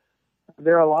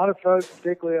there are a lot of folks,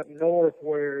 particularly up north,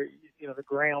 where the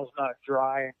ground's not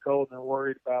dry and cold, and they're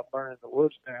worried about burning the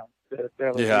woods down.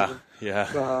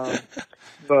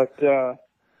 But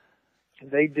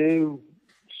they do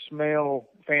smell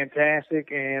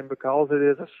fantastic, and because it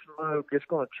is a smoke, it's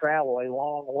going to travel a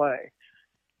long way.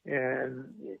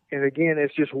 And again,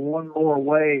 it's just one more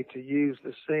way to use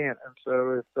the scent. And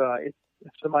so if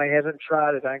somebody hasn't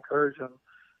tried it, I encourage them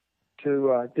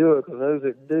to do it, because those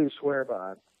that do swear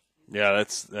by it. Yeah,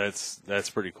 that's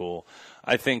pretty cool.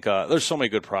 I think there's so many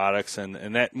good products,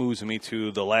 and that moves me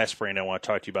to the last brand I want to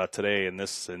talk to you about today in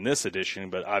this edition.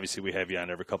 But obviously, we have you on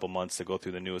every couple months to go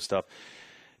through the newest stuff.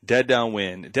 Dead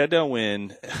Downwind. Dead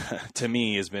Downwind, to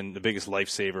me, has been the biggest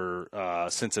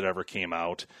lifesaver since it ever came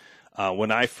out.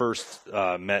 When I first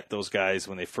met those guys,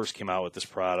 when they first came out with this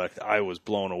product, I was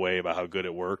blown away by how good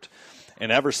it worked. And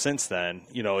ever since then,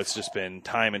 it's just been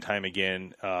time and time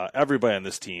again. Everybody on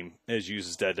this team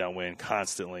uses Dead Downwind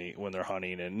constantly when they're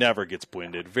hunting and never gets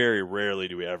winded. Very rarely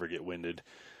do we ever get winded.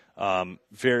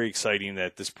 Very exciting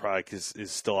that this product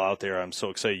is still out there. I'm so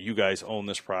excited you guys own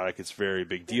this product. It's a very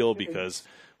big deal because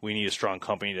we need a strong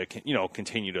company to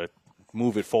continue to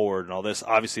move it forward and all this.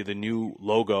 Obviously, the new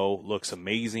logo looks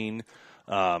amazing.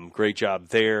 Great job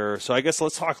there. So I guess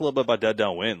let's talk a little bit about Dead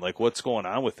Downwind. Like, what's going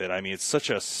on with it? I mean, it's such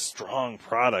a strong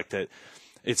product that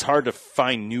it's hard to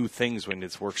find new things when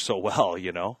it's worked so well,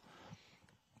 Yeah,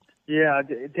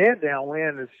 Dead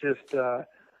Downwind is just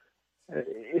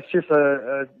it's just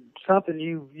a something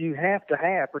you have to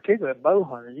have, particularly a bow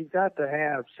hunter. You've got to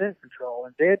have scent control,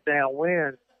 and Dead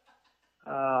Downwind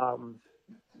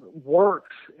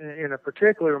works in a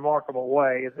particularly remarkable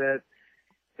way that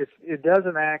it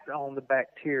doesn't act on the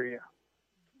bacteria.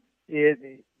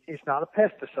 It's not a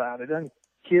pesticide. It doesn't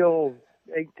kill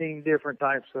 18 different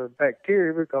types of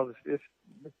bacteria because it's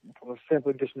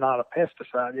simply just not a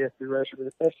pesticide. You have to be registered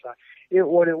with a pesticide.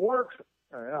 What it works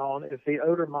on is the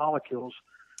odor molecules.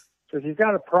 So if you've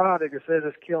got a product that says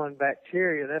it's killing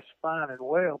bacteria, that's fine and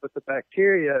well, but the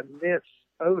bacteria emits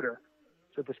odor.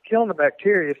 So if it's killing the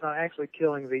bacteria, it's not actually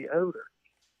killing the odor.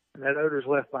 And that odor is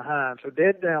left behind. So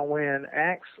Dead Downwind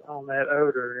acts on that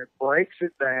odor. It breaks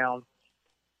it down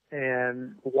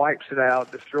and wipes it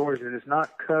out, destroys it. It's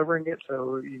not covering it,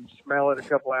 so you smell it a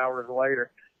couple hours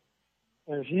later.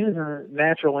 And it's using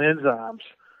natural enzymes,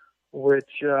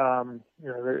 which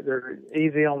they're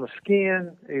easy on the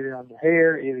skin, easy on the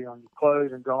hair, easy on your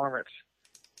clothes and garments.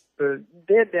 The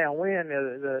Dead Downwind,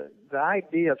 the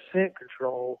idea of scent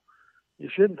control, you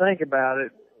shouldn't think about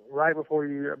it right before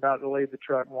you're about to leave the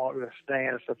truck and walk to the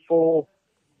stand. It's a full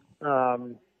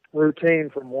routine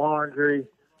from laundry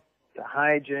to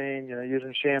hygiene,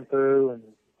 using shampoo and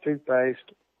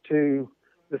toothpaste to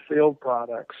the field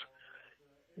products.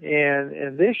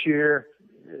 And this year,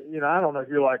 I don't know if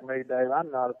you're like me, Dave.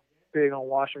 I'm not big on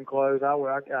washing clothes. I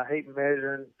hate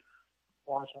measuring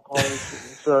washing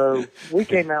clothes. So we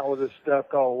came out with this stuff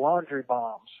called Laundry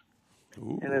Bombs.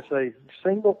 Ooh. And it's a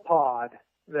single pod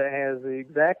that has the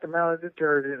exact amount of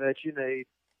detergent that you need.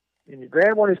 And you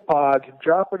grab one of these pods,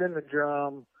 drop it in the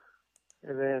drum,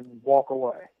 and then walk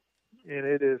away. And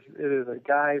it is a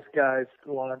guy's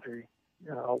laundry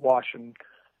washing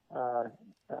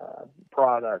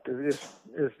product.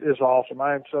 It's awesome.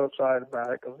 I am so excited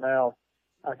about it because now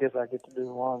I guess I get to do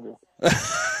laundry.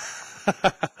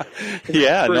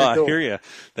 Yeah, no, cool. I hear you.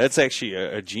 That's actually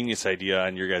a genius idea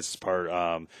on your guys'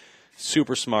 part.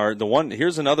 Super smart.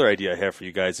 Here's another idea I have for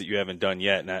you guys that you haven't done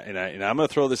yet, and I'm going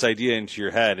to throw this idea into your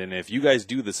head. And if you guys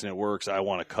do this and it works, I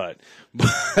want to cut.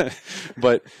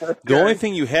 But okay. The only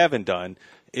thing you haven't done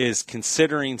is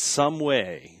considering some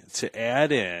way to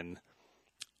add in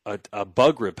a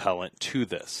bug repellent to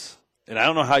this. And I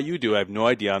don't know how you do. I have no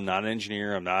idea. I'm not an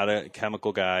engineer. I'm not a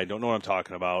chemical guy. I don't know what I'm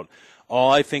talking about.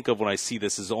 All I think of when I see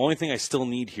this is the only thing I still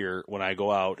need here when I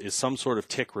go out is some sort of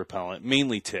tick repellent,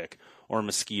 mainly tick or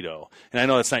mosquito. And I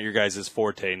know that's not your guys'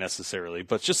 forte necessarily,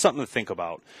 but just something to think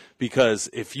about. Because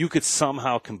if you could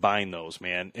somehow combine those,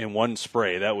 man, in one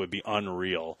spray, that would be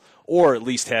unreal. Or at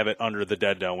least have it under the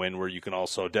Dead Downwind where you can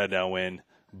also Dead Downwind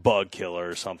bug killer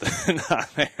or something on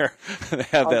there.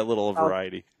 Have that little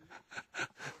variety.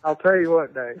 I'll tell you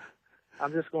what, Dave.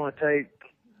 I'm just going to take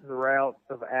the route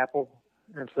of Apple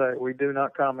and say we do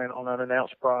not comment on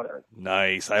unannounced product.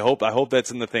 Nice. I hope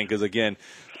that's in the thing because again,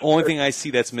 only thing I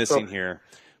see that's missing here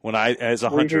when I, as a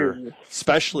hunter,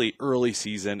 especially early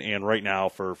season and right now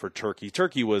for turkey.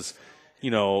 Turkey was,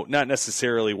 not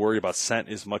necessarily worried about scent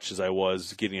as much as I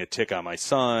was getting a tick on my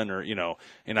son, or,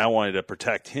 and I wanted to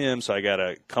protect him. So I got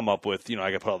to come up with, I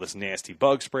got to put all this nasty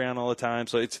bug spray on all the time.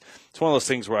 So it's one of those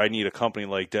things where I need a company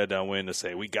like Dead Downwind to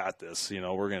say, we got this,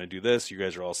 we're going to do this. You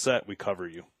guys are all set. We cover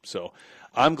you. So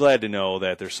I'm glad to know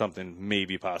that there's something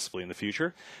maybe possibly in the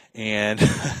future. And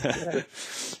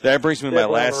that brings me to my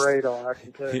last radar, I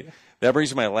can tell you. That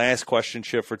brings me to my last question,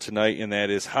 Chip, for tonight, and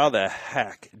that is, how the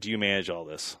heck do you manage all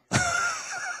this?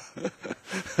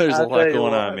 There's a lot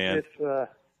going on, man.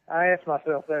 I ask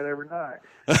myself that every night.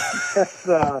 It's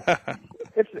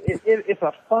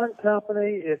a fun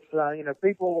company. It's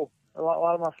people. A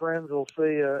lot of my friends will see.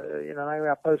 Maybe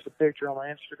I post a picture on my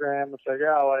Instagram and say,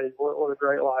 "Golly, what a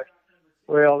great life."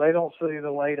 Well, they don't see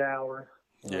the late hours.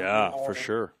 Yeah, for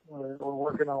sure. We're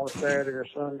working on a Saturday or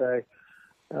Sunday.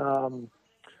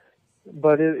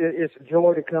 But it's a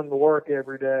joy to come to work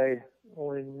every day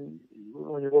when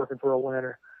you're working for a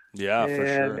winner. Yeah, for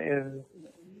sure. And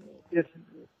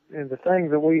the things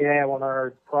that we have on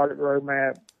our product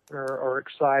roadmap are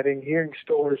exciting. Hearing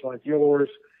stories like yours,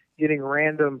 getting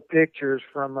random pictures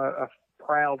from a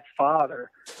proud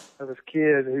father of his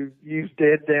kid who used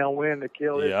Dead Downwind to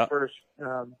kill his first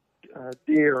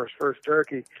deer or his first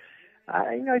turkey.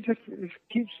 It just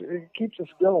keeps us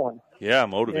going. Yeah,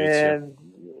 motivates you.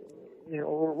 And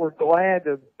we're glad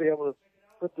to be able to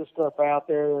put this stuff out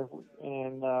there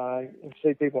and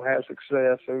see people have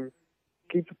success. So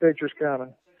keep the pictures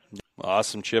coming.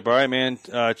 Awesome, Chip. All right, man.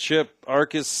 Chip,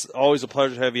 Arcus, always a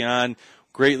pleasure to have you on.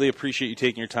 Greatly appreciate you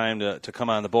taking your time to come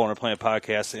on the Bowhunter Planet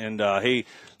podcast. And, hey,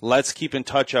 let's keep in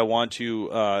touch. I want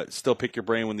to still pick your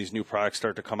brain when these new products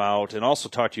start to come out, and also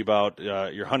talk to you about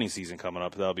your hunting season coming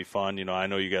up. That'll be fun. I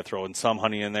know you got to throw in some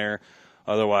honey in there.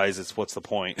 Otherwise, what's the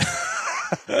point?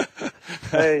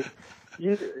 Hey,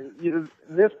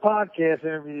 this podcast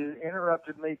interview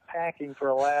interrupted me packing for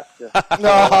Alaska.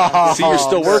 No, see, you're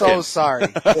still working. So sorry.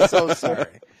 So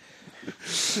sorry.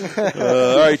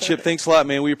 All right, Chip, thanks a lot,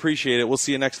 man. We appreciate it. We'll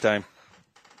see you next time.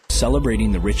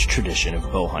 Celebrating the rich tradition of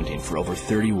bow hunting for over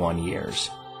 31 years,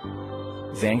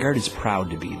 Vanguard is proud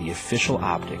to be the official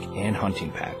optic and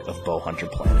hunting pack of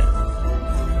Bowhunter Planet.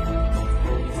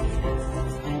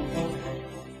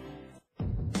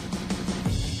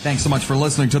 Thanks so much for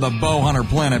listening to the Bowhunter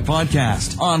Planet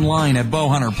podcast, online at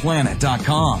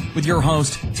bowhunterplanet.com with your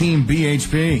host, Team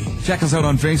BHP. Check us out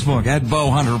on Facebook at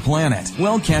Bowhunter Planet.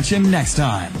 We'll catch you next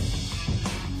time.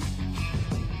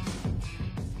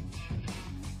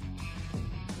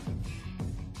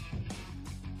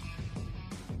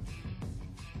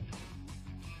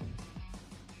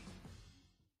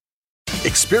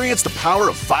 Experience the power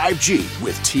of 5G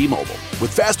with T-Mobile.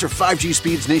 With faster 5G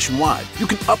speeds nationwide, you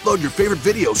can upload your favorite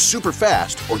videos super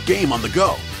fast or game on the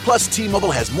go. Plus,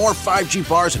 T-Mobile has more 5G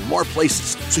bars in more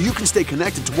places, so you can stay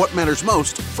connected to what matters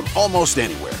most from almost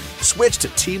anywhere. Switch to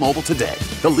T-Mobile today,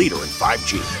 the leader in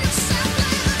 5G.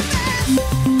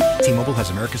 T-Mobile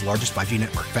has America's largest 5G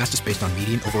network, fastest based on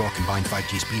median overall combined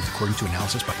 5G speeds, according to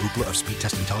analysis by Ookla of Speed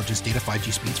Test Intelligence data.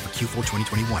 5G speeds for Q4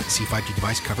 2021. See 5G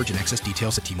device coverage and access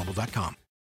details at T-Mobile.com.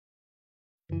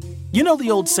 You know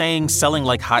the old saying, selling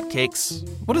like hotcakes?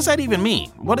 What does that even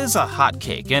mean? What is a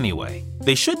hotcake anyway?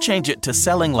 They should change it to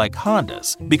selling like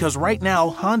Hondas, because right now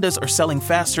Hondas are selling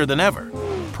faster than ever.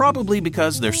 Probably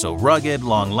because they're so rugged,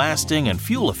 long-lasting, and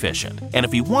fuel-efficient. And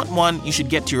if you want one, you should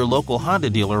get to your local Honda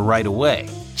dealer right away.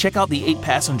 Check out the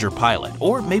 8-passenger Pilot,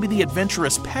 or maybe the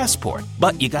adventurous Passport.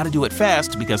 But you gotta do it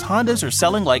fast, because Hondas are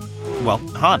selling like, well,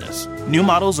 Hondas. New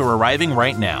models are arriving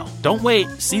right now. Don't wait.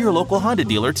 See your local Honda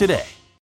dealer today.